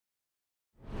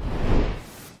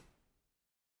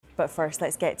But first,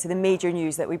 let's get to the major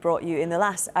news that we brought you in the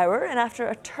last hour. And after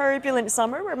a turbulent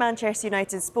summer where Manchester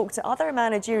United spoke to other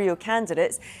managerial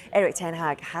candidates, Erik ten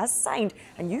Hag has signed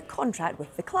a new contract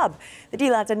with the club. The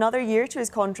deal adds another year to his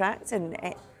contract and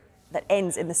that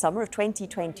ends in the summer of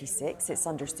 2026. It's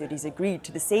understood he's agreed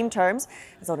to the same terms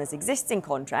as on his existing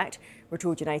contract. We're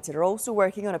told United are also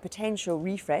working on a potential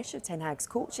refresh of ten Hag's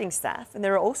coaching staff, and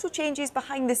there are also changes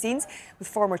behind the scenes, with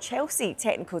former Chelsea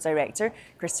technical director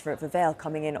Christopher Vivell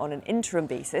coming in on an interim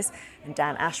basis and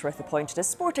Dan Ashworth appointed as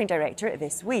sporting director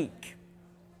this week.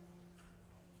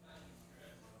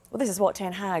 Well, this is what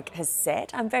ten Hag has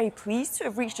said. "I'm very pleased to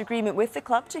have reached agreement with the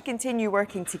club to continue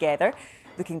working together.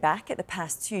 Looking back at the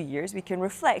past 2 years, we can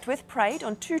reflect with pride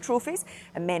on 2 trophies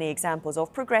and many examples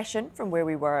of progression from where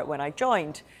we were when I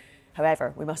joined.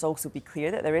 However, we must also be clear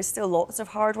that there is still lots of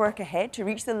hard work ahead to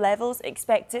reach the levels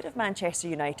expected of Manchester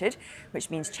United, which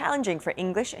means challenging for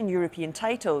English and European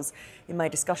titles. In my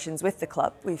discussions with the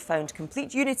club, we've found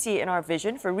complete unity in our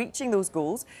vision for reaching those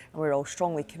goals, and we're all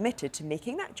strongly committed to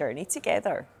making that journey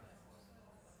together."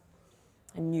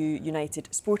 A new United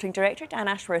sporting director, Dan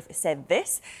Ashworth, said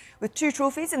this: "With 2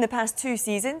 trophies in the past 2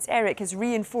 seasons, Erik has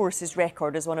reinforced his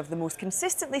record as one of the most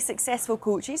consistently successful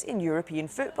coaches in European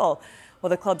football.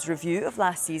 While the club's review of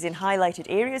last season highlighted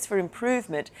areas for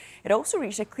improvement, it also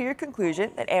reached a clear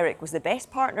conclusion that Erik was the best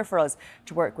partner for us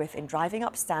to work with in driving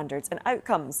up standards and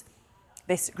outcomes.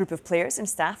 This group of players and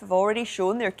staff have already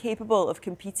shown they're capable of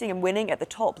competing and winning at the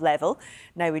top level.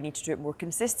 Now we need to do it more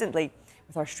consistently.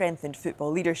 With our strengthened football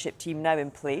leadership team now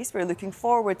in place, we're looking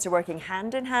forward to working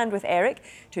hand in hand with Erik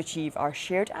to achieve our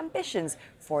shared ambitions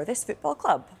for this football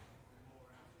club."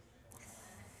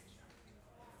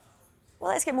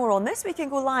 Well, let's get more on this. We can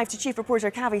go live to Chief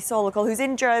Reporter Kavi Solokol, who's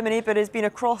in Germany but has been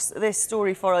across this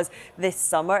story for us this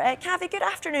summer. Kavi, good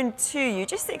afternoon to you.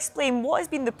 Just to explain, what has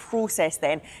been the process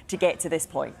then to get to this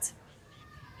point?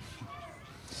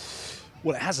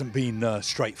 Well, it hasn't been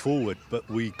straightforward, but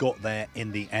we got there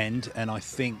in the end, and I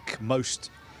think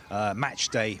most match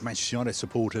day Manchester United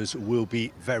supporters will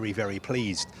be very, very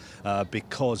pleased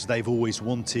because they've always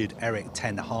wanted Erik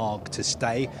ten Hag to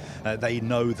stay. They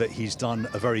know that he's done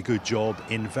a very good job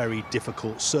in very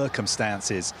difficult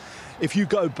circumstances. If you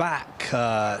go back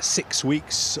 6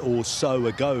 weeks or so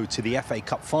ago to the FA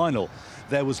Cup final,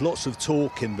 there was lots of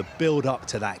talk in the build-up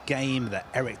to that game that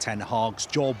Erik ten Hag's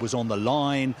job was on the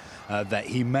line, that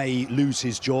he may lose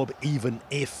his job even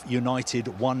if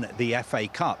United won the FA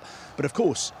Cup. But of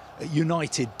course,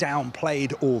 United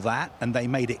downplayed all that, and they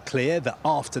made it clear that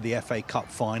after the FA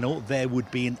Cup final, there would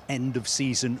be an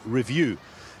end-of-season review.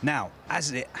 Now,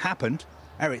 as it happened,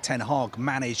 Erik ten Hag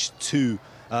managed to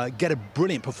get a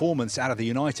brilliant performance out of the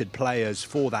United players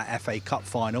for that FA Cup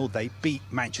final. They beat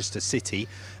Manchester City,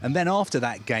 and then after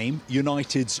that game,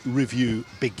 United's review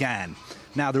began.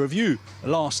 Now, the review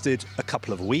lasted a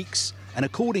couple of weeks, and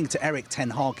according to Erik ten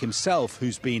Hag himself,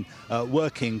 who's been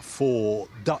working for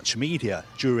Dutch media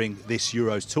during this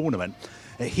Euros tournament,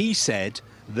 he said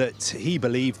that he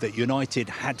believed that United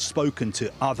had spoken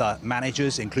to other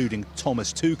managers, including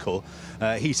Thomas Tuchel.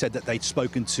 He said that they'd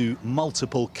spoken to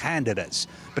multiple candidates.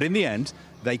 But in the end,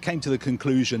 they came to the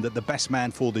conclusion that the best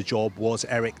man for the job was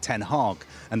Erik ten Hag.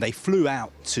 And they flew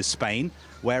out to Spain,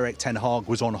 where Erik ten Hag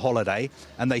was on holiday,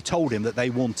 and they told him that they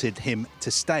wanted him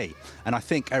to stay. And I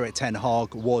think Erik ten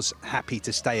Hag was happy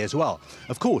to stay as well.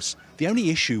 Of course, the only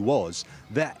issue was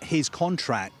that his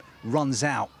contract runs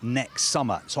out next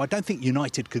summer. So I don't think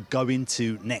United could go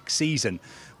into next season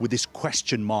with this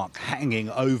question mark hanging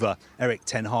over Erik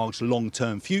ten Hag's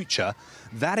long-term future.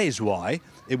 That is why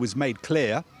it was made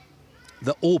clear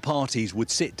that all parties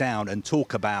would sit down and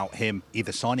talk about him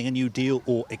either signing a new deal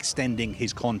or extending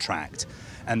his contract.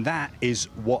 And that is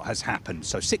what has happened.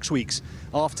 So 6 weeks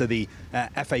after the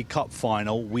FA Cup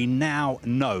final, we now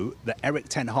know that Erik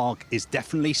ten Hag is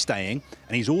definitely staying,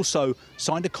 and he's also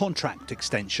signed a contract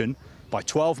extension by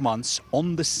 12 months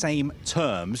on the same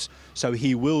terms, so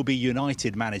he will be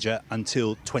United manager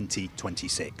until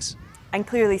 2026. And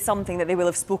clearly something that they will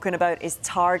have spoken about is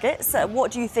targets.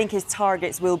 What do you think his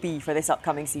targets will be for this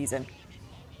upcoming season?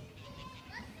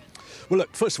 Well,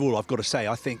 look, first of all, I've got to say,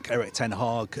 I think Erik ten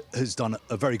Hag has done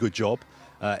a very good job.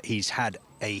 He's had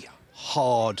a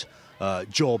hard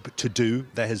job to do.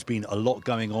 There has been a lot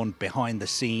going on behind the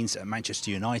scenes at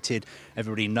Manchester United.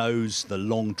 Everybody knows the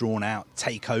long drawn out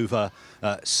takeover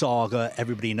saga.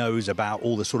 Everybody knows about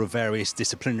all the sort of various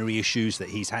disciplinary issues that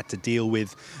he's had to deal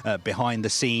with behind the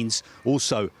scenes.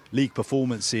 Also, league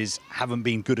performances haven't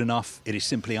been good enough. It is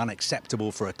simply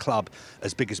unacceptable for a club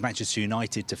as big as Manchester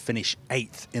United to finish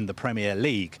 8th in the Premier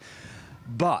League.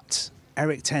 But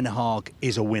Erik ten Hag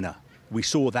is a winner. We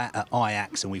saw that at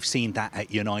Ajax and we've seen that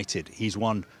at United. He's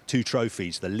won 2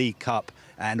 trophies, the League Cup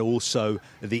and also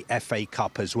the FA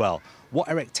Cup as well. What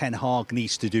Erik ten Hag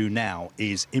needs to do now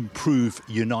is improve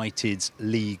United's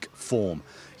league form.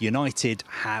 United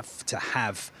have to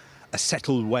have a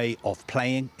settled way of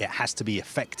playing. It has to be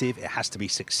effective. It has to be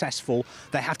successful.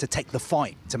 They have to take the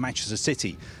fight to Manchester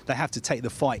City. They have to take the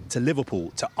fight to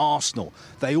Liverpool, to Arsenal.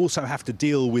 They also have to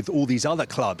deal with all these other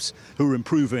clubs who are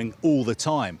improving all the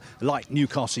time, like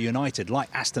Newcastle United, like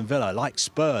Aston Villa, like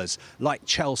Spurs, like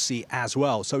Chelsea as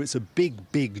well. So it's a big,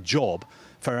 big job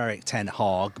for Erik ten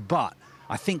Hag, but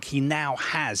I think he now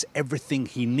has everything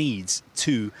he needs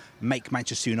to make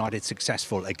Manchester United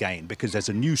successful again, because there's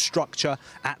a new structure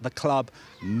at the club,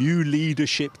 new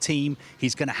leadership team.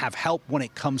 He's going to have help when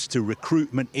it comes to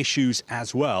recruitment issues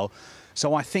as well.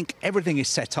 So I think everything is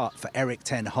set up for Erik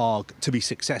ten Hag to be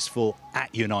successful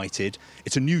at United.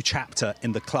 It's a new chapter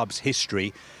in the club's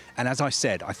history. And as I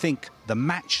said, I think the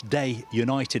match day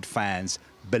United fans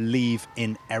believe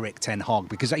in Erik ten Hag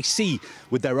because they see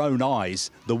with their own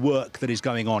eyes the work that is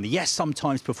going on. Yes,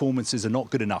 sometimes performances are not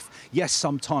good enough. Yes,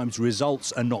 sometimes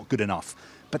results are not good enough.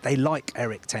 But they like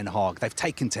Erik ten Hag. They've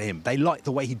taken to him. They like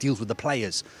the way he deals with the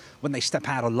players. When they step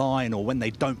out of line or when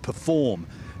they don't perform,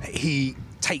 he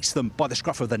takes them by the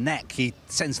scruff of the neck. He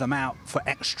sends them out for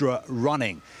extra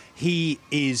running. He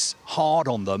is hard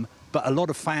on them. But a lot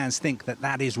of fans think that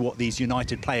that is what these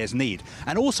United players need.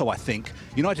 And also, I think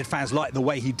United fans like the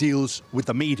way he deals with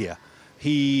the media.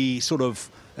 He sort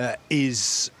of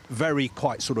is very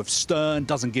quite sort of stern,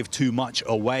 doesn't give too much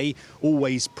away,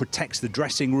 always protects the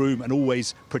dressing room and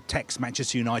always protects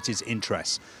Manchester United's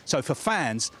interests. So for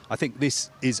fans, I think this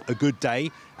is a good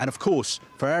day. And of course,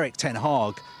 for Erik ten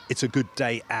Hag, it's a good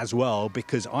day as well,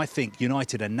 because I think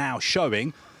United are now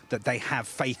showing that they have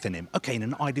faith in him. Okay, in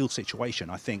an ideal situation,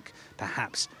 I think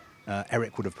perhaps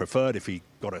Erik would have preferred if he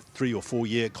got a 3 or 4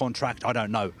 year contract. I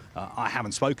don't know. I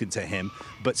haven't spoken to him,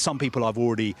 but some people I've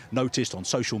already noticed on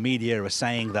social media are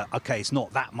saying that, okay, it's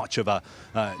not that much of a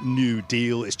new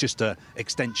deal. It's just an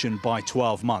extension by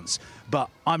 12 months. But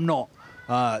I'm not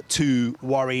too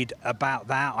worried about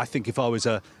that. I think if I was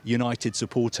a United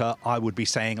supporter, I would be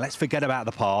saying, let's forget about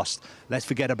the past. Let's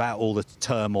forget about all the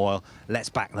turmoil. Let's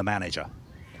back the manager.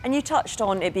 And you touched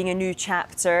on it being a new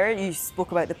chapter. You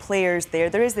spoke about the players there.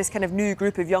 There is this kind of new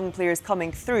group of young players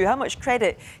coming through. How much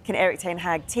credit can Erik ten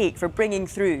Hag take for bringing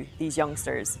through these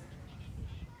youngsters?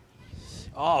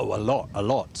 Oh, a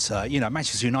lot. You know,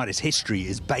 Manchester United's history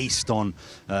is based on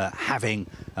having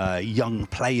young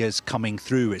players coming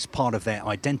through. It's part of their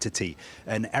identity.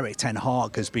 And Erik ten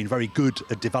Hag has been very good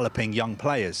at developing young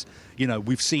players. You know,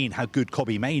 we've seen how good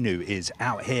Kobbie Mainoo is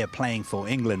out here playing for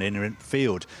England in a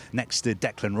field next to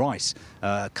Declan Rice.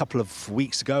 A couple of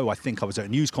weeks ago, I think I was at a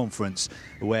news conference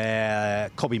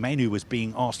where Kobbie Mainoo was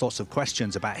being asked lots of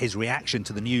questions about his reaction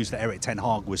to the news that Erik ten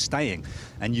Hag was staying.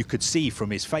 And you could see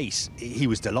from his face, he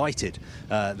was delighted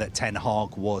that ten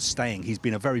Hag was staying. He's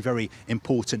been a very, very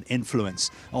important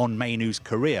influence on Mainoo's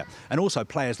career. And also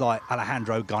players like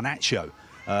Alejandro Garnacho,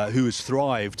 who has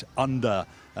thrived under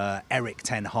Erik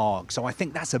ten Hag. So I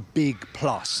think that's a big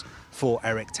plus for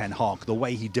Erik ten Hag, the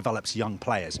way he develops young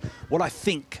players. What I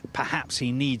think perhaps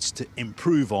he needs to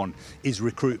improve on is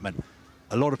recruitment.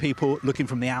 A lot of people looking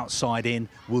from the outside in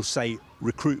will say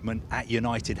recruitment at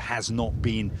United has not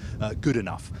been good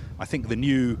enough. I think the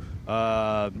new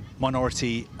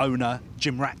minority owner,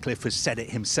 Jim Ratcliffe, has said it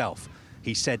himself.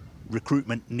 He said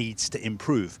recruitment needs to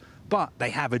improve, but they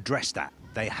have addressed that.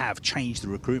 They have changed the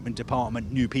recruitment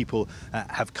department. New people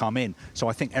have come in. So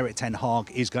I think Erik ten Hag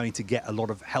is going to get a lot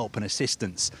of help and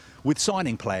assistance with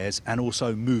signing players and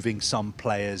also moving some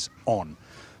players on.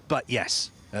 But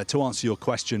yes, to answer your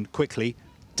question quickly,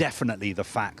 definitely the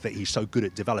fact that he's so good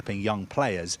at developing young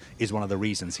players is one of the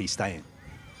reasons he's staying.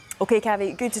 OK,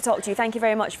 Kavi, good to talk to you. Thank you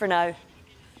very much for now.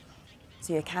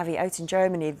 So yeah, Kavi out in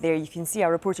Germany there. You can see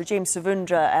our reporter James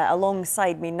Savundra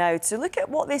alongside me now to look at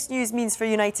what this news means for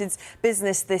United's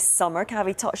business this summer.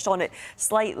 Kavi touched on it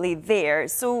slightly there.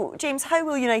 So, James, how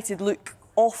will United look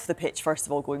off the pitch, first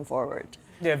of all, going forward?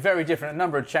 Yeah, very different. A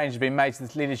number of changes have been made to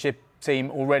this leadership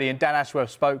team already, and Dan Ashworth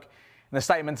spoke in a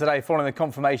statement today following the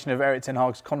confirmation of Erik ten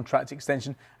Hag's contract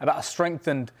extension about a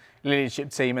strengthened leadership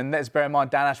team. And let's bear in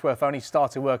mind, Dan Ashworth only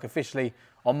started work officially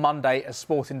on Monday as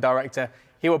sporting director.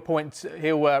 He'll report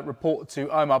to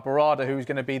Omar Barada, who's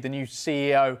going to be the new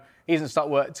CEO. He doesn't start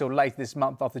work till later this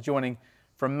month after joining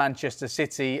from Manchester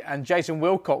City. And Jason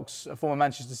Wilcox, a former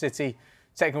Manchester City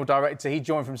technical director, he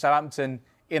joined from Southampton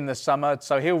in the summer.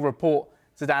 So he'll report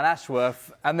to Dan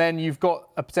Ashworth. And then you've got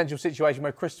a potential situation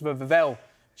where Christopher Vivell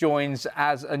joins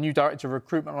as a new director of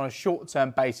recruitment on a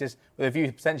short-term basis, with a view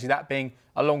to potentially that being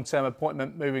a long-term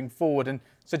appointment moving forward. And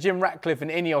so Jim Ratcliffe and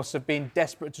Ineos have been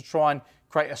desperate to try and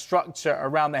create a structure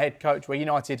around the head coach where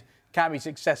United can be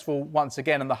successful once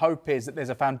again. And the hope is that there's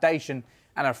a foundation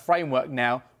and a framework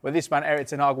now where this man, Erik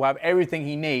ten Hag, will have everything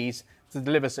he needs to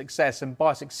deliver success. And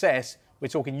by success, we're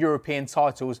talking European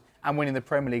titles and winning the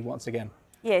Premier League once again.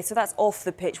 Yeah, so that's off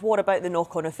the pitch. What about the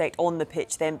knock-on effect on the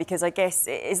pitch then? Because I guess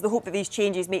it is the hope that these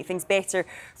changes make things better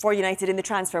for United in the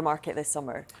transfer market this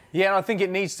summer. Yeah, and I think it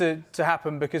needs to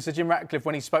happen because Sir Jim Ratcliffe,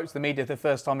 when he spoke to the media the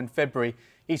first time in February,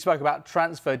 he spoke about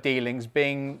transfer dealings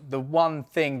being the one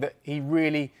thing that he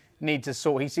really needs to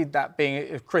sort. He said that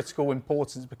being of critical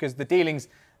importance because the dealings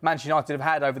Manchester United have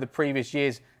had over the previous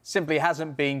years simply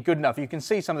hasn't been good enough. You can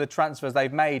see some of the transfers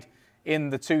they've made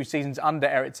in the 2 seasons under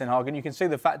Erik ten Hag, and you can see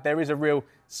the fact there is a real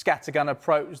scattergun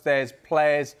approach. There's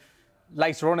players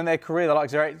later on in their career, the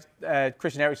likes of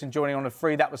Christian Eriksen joining on a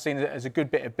free. That was seen as a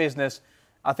good bit of business.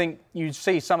 I think you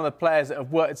see some of the players that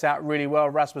have worked out really well.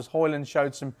 Rasmus Højlund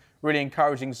showed some really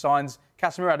encouraging signs.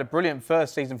 Casemiro had a brilliant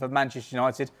first season for Manchester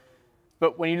United.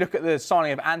 But when you look at the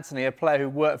signing of Antony, a player who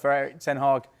worked for Erik ten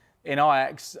Hag in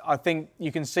Ajax, I think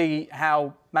you can see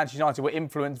how Manchester United were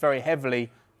influenced very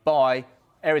heavily by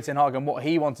Erik ten Hag and what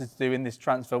he wanted to do in this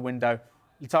transfer window.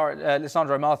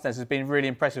 Lisandro Martinez has been really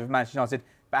impressive with Manchester United,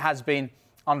 but has been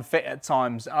unfit at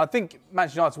times. And I think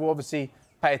Manchester United will obviously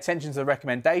pay attention to the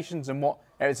recommendations and what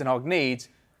Erik ten Hag needs,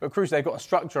 but crucially they've got a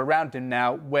structure around him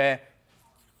now where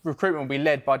recruitment will be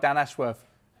led by Dan Ashworth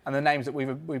and the names that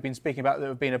we've been speaking about that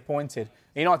have been appointed.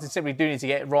 United simply do need to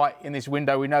get it right in this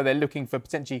window. We know they're looking for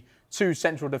potentially 2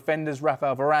 central defenders.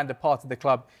 Rafael Varane departed the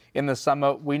club in the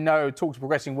summer. We know talks are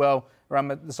progressing well around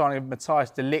the signing of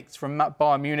Matthias de Ligt from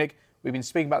Bayern Munich. We've been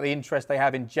speaking about the interest they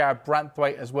have in Jared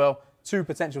Branthwaite as well. 2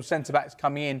 potential centre-backs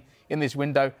coming in this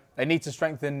window. They need to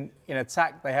strengthen in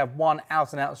attack. They have one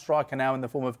out-and-out striker now in the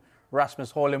form of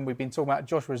Rasmus Højlund. We've been talking about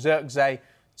Joshua Zirkzee.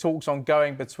 Talks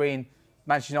ongoing between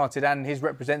Manchester United and his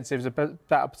representatives about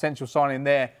a potential signing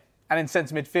there. And in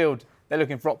centre midfield, they're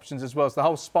looking for options as well. So the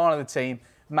whole spine of the team,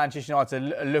 Manchester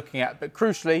United are looking at. But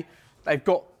crucially, they've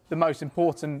got the most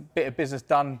important bit of business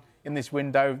done in this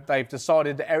window. They've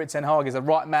decided that Erik ten Hag is the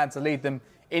right man to lead them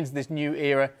into this new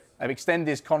era. They've extended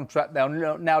his contract.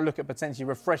 They'll now look at potentially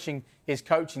refreshing his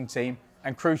coaching team.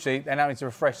 And crucially, they now need to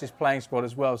refresh this playing squad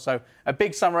as well. So a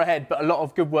big summer ahead, but a lot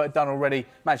of good work done already.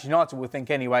 Manchester United will think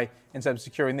anyway, in terms of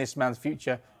securing this man's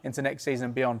future into next season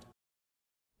and beyond.